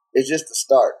doing it. It's just the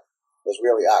start that's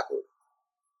really awkward.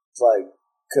 It's like,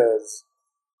 because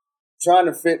trying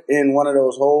to fit in one of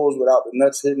those holes without the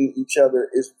nuts hitting each other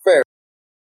is fair.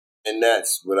 And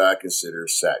that's what I consider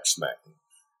sack smacking.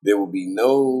 There will be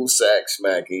no sack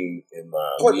smacking in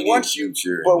my immediate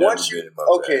future. But once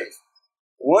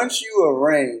you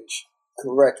arrange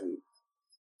correctly,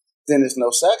 then there's no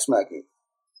sack smacking.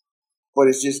 But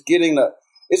it's just getting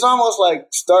it's almost like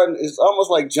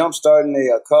jump starting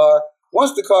a car.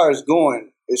 Once the car is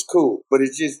going, it's cool. But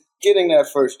it's just getting that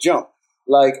first jump.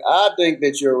 Like, I think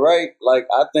that you're right. Like,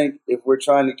 I think if we're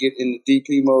trying to get into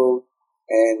DP mode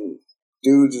and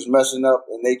dudes is messing up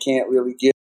and they can't really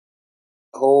get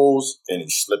holes. And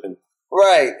he's slipping.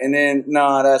 Right. And then,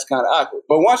 that's kind of awkward.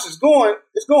 But once it's going,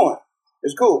 it's going.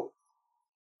 It's cool.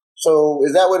 So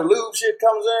is that where the lube shit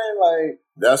comes in? Like,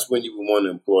 that's when you would want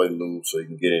to employ lube so you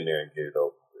can get in there and get it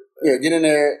over with. Yeah, get in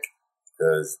there.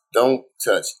 Because don't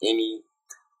touch any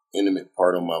intimate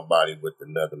part of my body with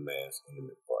another man's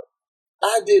intimate part.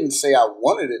 I didn't say I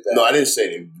wanted it that. No, I didn't say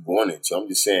they wanted to. I'm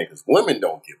just saying because women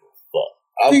don't give a fuck.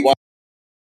 I've watched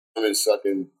women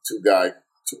sucking two guys'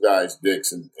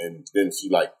 dicks and then she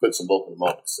like puts them both of them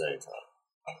off at the same time.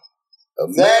 A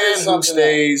man who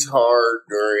stays hard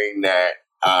during that,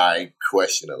 I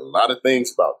question a lot of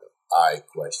things about them.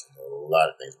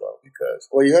 Because...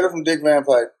 Well, you heard it from Dick Van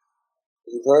Pipe.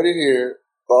 You've heard it here.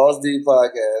 Balls Deep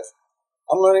Podcast.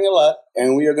 I'm learning a lot,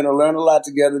 and we are going to learn a lot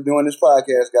together doing this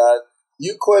podcast, guys.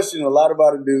 You question a lot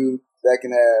about a dude that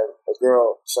can have a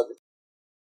girl suck it.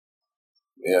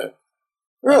 Yeah.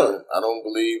 Really? I don't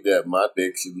believe that my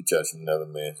dick should be touching another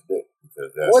man's dick.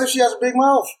 Because that's... What if she has a big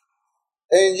mouth?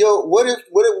 And what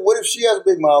if she has a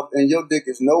big mouth and your dick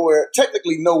is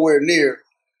technically nowhere near?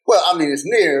 Well, I mean, it's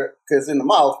near because it's in the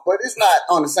mouth, but it's not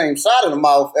on the same side of the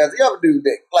mouth as the other dude's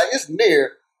dick. Like, it's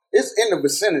near, it's in the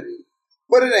vicinity,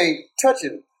 but it ain't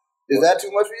touching. Is that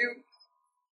too much for you?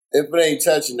 If it ain't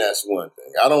touching, that's one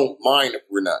thing. I don't mind if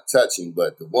we're not touching,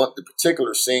 but the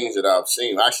particular scenes that I've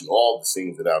seen, actually all the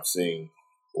scenes that I've seen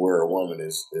where a woman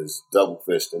is double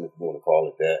fisting, if you want to call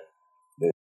it that,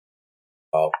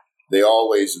 they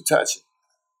always are touching.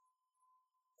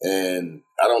 And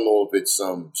I don't know if it's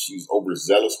she's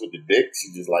overzealous with the dick.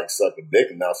 She just like suck a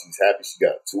dick and now she's happy she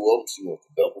got two of them. She wants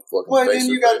to double fucking Well, then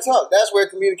you got to talk. That's where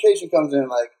communication comes in.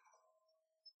 Like,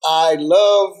 I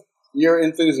love your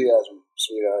enthusiasm,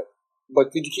 sweetheart,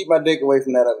 but could you keep my dick away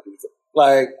from that other dude?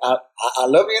 Like, I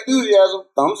love your enthusiasm.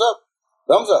 Thumbs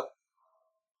up.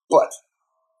 But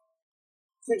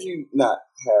could you not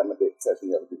have my dick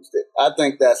touching the other dude's dick? I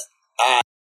think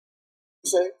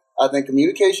I think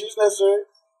communication is necessary.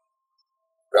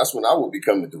 That's when I will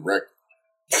become the director.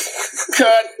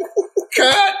 Cut,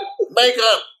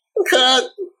 makeup,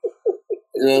 cut.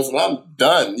 You know, so I'm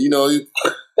done. You know,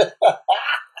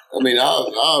 I mean,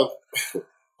 I've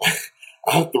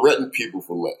threatened people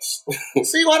for less.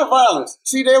 See, why the violence?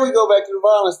 See, there we go back to the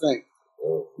violence thing.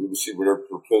 You can see what their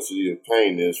propensity of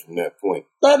pain is from that point.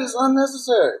 That is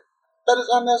unnecessary.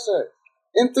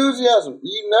 Enthusiasm.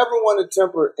 You never want to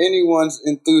temper anyone's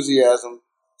enthusiasm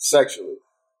sexually,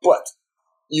 but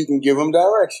you can give them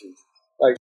directions.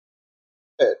 Like,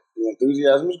 the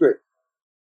enthusiasm is great.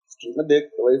 Just keep my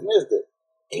dick away from his dick,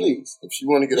 please. If she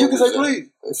want to get, you can say please.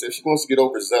 If she wants to get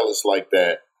overzealous like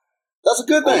that, that's a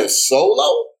good thing. On a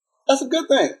solo, that's a good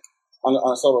thing. On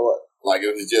a solo what? Like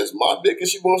if it's just my dick and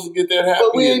she wants to get that happy.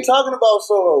 But we ain't talking about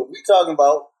solo. We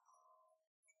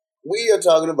are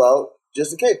talking about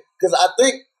just in case. Because I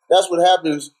think that's what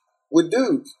happens with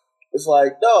dudes. It's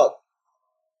like, dog,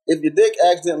 if your dick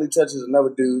accidentally touches another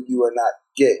dude, you are not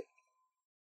gay.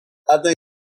 I think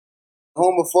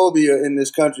homophobia in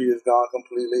this country has gone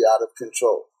completely out of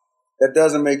control. That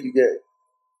doesn't make you gay.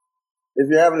 If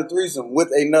you're having a threesome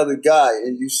with another guy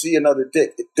and you see another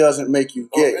dick, it doesn't make you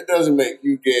gay. It doesn't make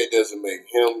you gay. It doesn't make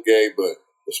him gay. But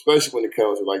especially when it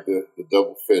comes to like the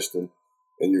double fisting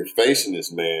and you're facing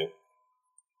this man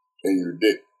and your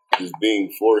dick is being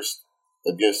forced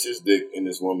against his dick in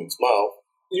this woman's mouth.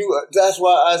 That's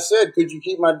why I said, could you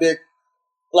keep my dick?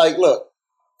 Like, look,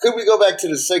 could we go back to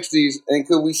the 60s and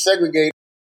could we segregate?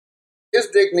 His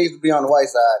dick needs to be on the white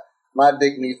side. My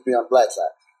dick needs to be on the black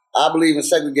side. I believe in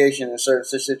segregation in certain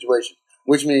situations,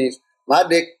 which means my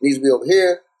dick needs to be over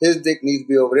here. His dick needs to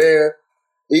be over there.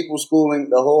 Equal schooling,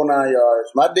 the whole 9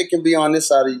 yards. My dick can be on this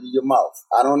side of your mouth.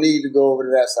 I don't need to go over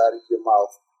to that side of your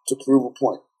mouth to prove a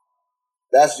point.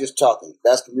 That's just talking.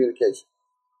 That's communication.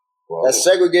 Well, that's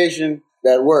segregation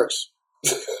that works.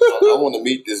 I want to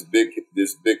meet this big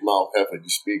mouth heifer you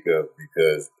speak of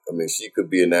because, I mean, she could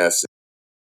be an asset.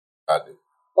 I do.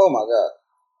 Oh, my God.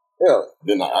 Really?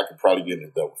 Then I could probably get in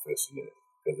a double fist in there.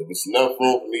 Because if it's enough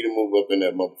room for me to move up in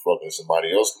that motherfucker and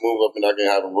somebody else can move up and I can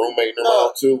have a roommate in their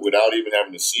mouth too without even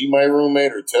having to see my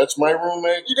roommate or touch my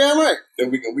roommate. You damn right. Then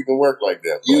we can work like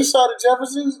that. You saw the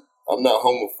Jeffersons? I'm not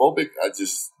homophobic. I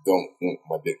just don't want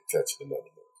my dick touching another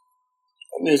man.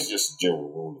 I mean, it's just a general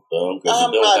rule of thumb because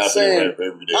it don't happen in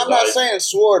everyday life. I'm not saying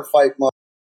sword fight,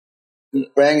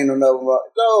 banging another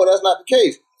mother. No, that's not the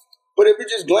case. But if it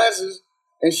just glances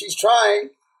and she's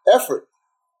trying, effort,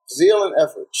 zeal and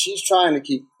effort. She's trying to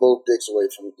keep both dicks away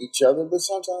from each other, but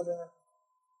sometimes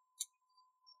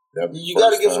You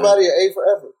got to give somebody an A for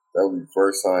effort. That would be the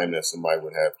first time that somebody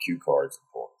would have cue cards in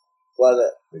porn. Why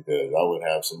that? Because I would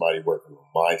have somebody working on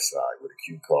my side with a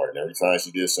cue card, and every time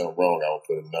she did something wrong, I would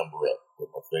put a number up with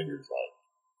my fingers, like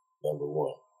number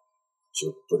 1.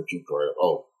 She'll put a cue card up.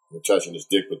 Oh, you're touching his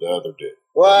dick with the other dick.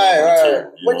 Right.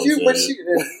 But you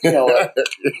know what?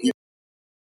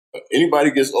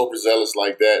 Anybody gets overzealous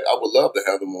like that, I would love to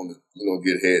have them on the,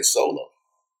 get head solo.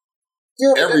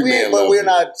 Yeah, but we're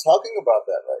not talking about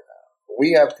that right now.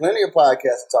 We have plenty of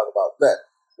podcasts to talk about that.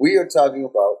 We are talking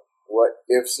about what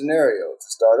if scenario to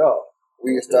start off.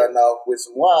 We are starting off with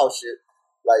some wild shit,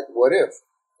 like what if?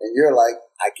 And you're like,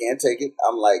 I can't take it.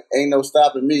 I'm like, ain't no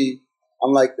stopping me.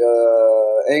 I'm like,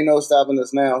 ain't no stopping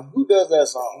us now. Who does that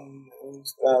song? Ain't no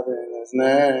stopping us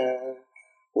now.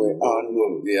 We're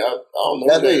on. Yeah, I don't know.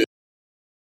 That's me.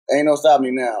 Ain't no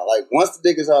stopping me now. Like, once the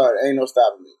dick is hard, ain't no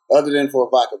stopping me. Other than for a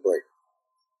vodka break.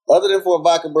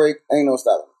 Ain't no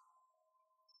stopping me.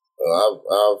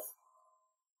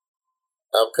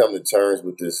 I've come to terms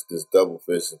with this double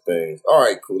fist and things. All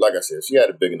right, cool. Like I said, she had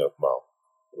a big enough mouth.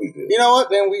 We did. You know what?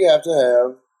 Then we have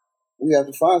to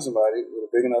find somebody with a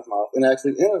big enough mouth and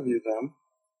actually interview them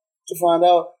to find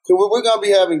out. So we're going to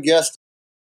be having guests.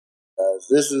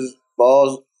 This is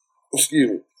Balling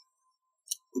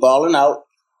Out.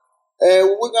 And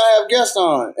we're going to have guests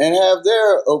on and have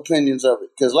their opinions of it.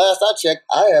 Because last I checked,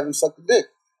 I haven't sucked a dick.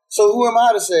 So who am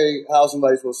I to say how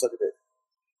somebody's supposed to suck a dick?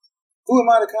 Who am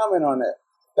I to comment on that?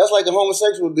 That's like a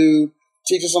homosexual dude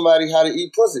teaching somebody how to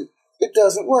eat pussy. It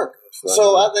doesn't work.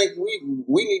 So I think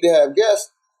we need to have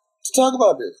guests to talk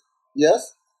about this.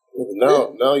 Yes?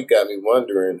 Now you got me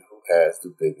wondering who has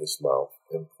the biggest mouth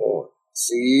in porn.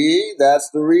 See, that's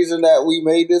the reason that we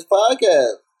made this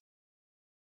podcast.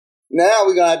 Now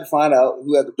we're going to have to find out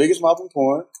who has the biggest mouth in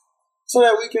porn so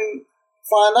that we can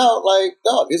find out, like,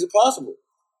 dog, is it possible?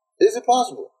 Is it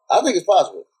possible? I think it's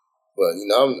possible. But,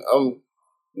 I'm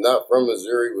not from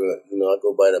Missouri, but, I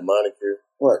go by that moniker.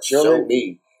 What, Show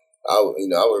me. I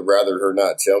would rather her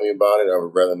not tell me about it. I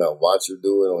would rather not watch her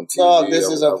do it on TV. Dog, this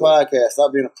is a podcast.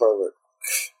 Stop being a pervert.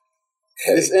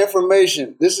 Hey. It's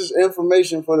information. This is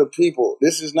information for the people.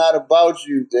 This is not about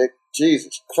you, Dick.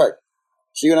 Jesus Christ.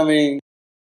 See what I mean?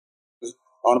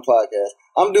 On the podcast.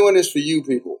 I'm doing this for you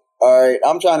people. All right?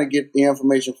 I'm trying to get the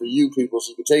information for you people so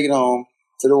you can take it home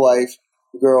to the wife,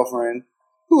 the girlfriend,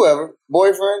 whoever,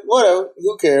 boyfriend, whatever,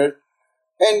 who cares,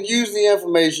 and use the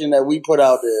information that we put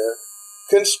out there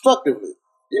constructively.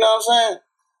 You know what I'm saying?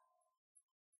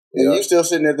 And you still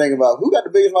sitting there thinking about who got the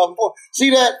biggest mouth in porn.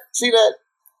 See that?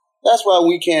 That's why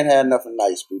we can't have nothing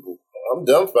nice, people. I'm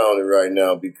dumbfounded right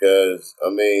now because,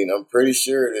 I'm pretty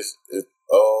sure this is,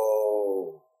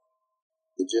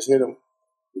 It just hit him.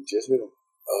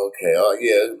 Okay.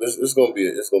 It's gonna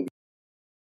be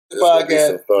podcast.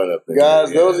 Some fun up there.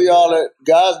 Guys, those of y'all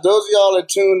that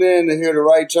tuned in to hear the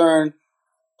right turn,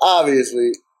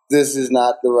 obviously, this is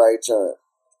not the right turn.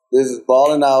 This is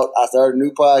Balling Out. I started a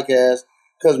new podcast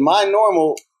because my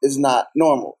normal is not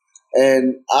normal.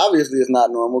 And obviously it's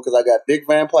not normal because I got Dick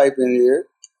Van Pipe in here.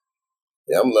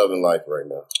 Yeah, I'm loving life right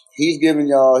now. He's giving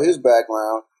y'all his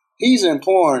background. He's in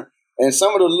porn. And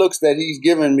some of the looks that he's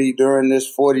given me during this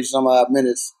 40-some-odd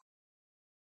minutes,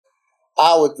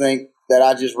 I would think that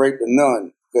I just raped a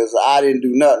nun because I didn't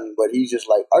do nothing. But he's just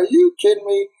like, are you kidding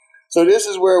me? So this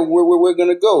is where we're going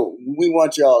to go. We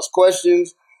want y'all's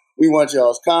questions. We want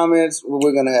y'all's comments.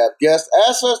 We're going to have guests.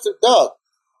 Ask us to Doug.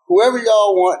 Whoever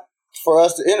y'all want for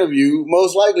us to interview,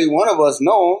 most likely one of us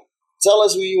know them. Tell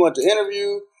us who you want to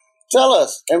interview. Tell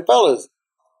us. And fellas,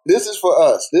 this is for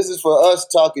us. This is for us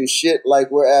talking shit like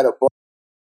we're at a bar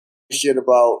shit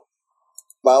about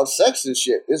sex and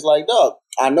shit. It's like, dog,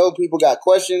 I know people got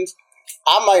questions.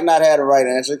 I might not have the right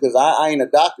answer because I ain't a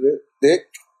doctor, Dick.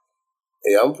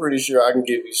 Hey, I'm pretty sure I can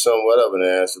give you somewhat of an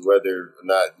answer. Whether or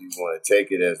not you want to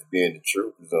take it as being the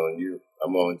truth is on you.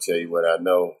 I'm going to tell you what I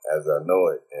know as I know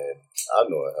it, and I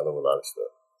know a hell of a lot of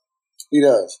stuff. He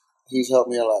does. He's helped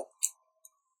me a lot.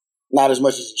 Not as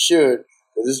much as he should,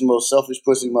 because this is the most selfish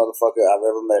pussy motherfucker I've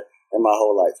ever met in my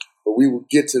whole life. But we will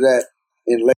get to that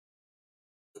in later.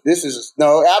 This is we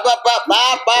ain't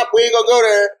gonna go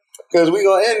there because we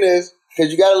gonna end this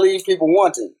because you gotta leave people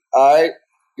wanting. All right,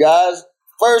 guys.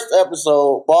 First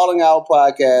episode, Balling Out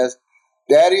podcast.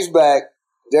 Daddy's back.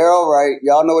 Daryl Wright.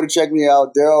 Y'all know where to check me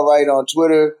out. Daryl Wright on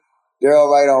Twitter. Daryl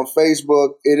Wright on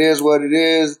Facebook. It is what it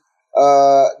is.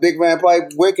 Dick Van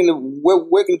Pipe. Where can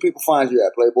the people find you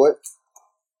at, Playboy?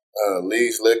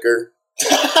 Lee's Liquor.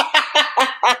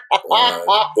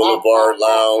 Boulevard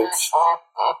Lounge.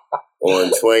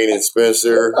 On Twain and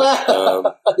Spencer.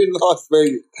 In Las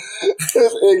Vegas.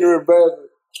 This ignorant bastard.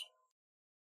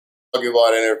 I'll give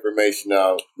all that information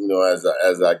out,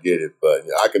 as I get it. But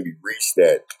I can be reached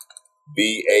at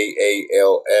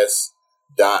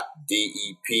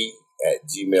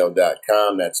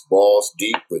baals.dep@gmail.com. That's balls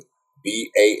deep with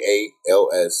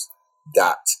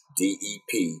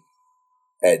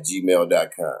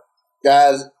baals.dep@gmail.com.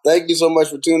 Guys, thank you so much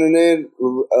for tuning in.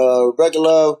 Rebecca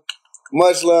Love,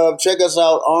 much love. Check us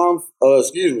out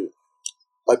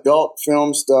Adult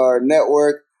FilmStar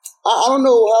Network. I don't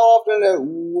know how often that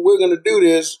we're going to do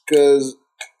this because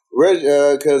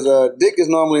Dick is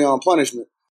normally on punishment.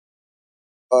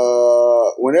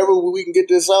 Whenever we can get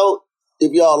this out,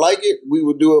 if y'all like it, we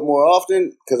will do it more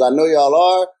often because I know y'all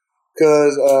are.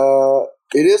 Because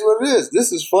it is what it is.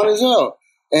 This is fun as hell.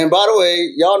 And by the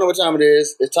way, y'all know what time it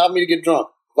is. It's time for me to get drunk.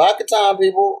 Vodka time,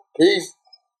 people. Peace.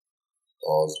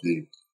 All's deep.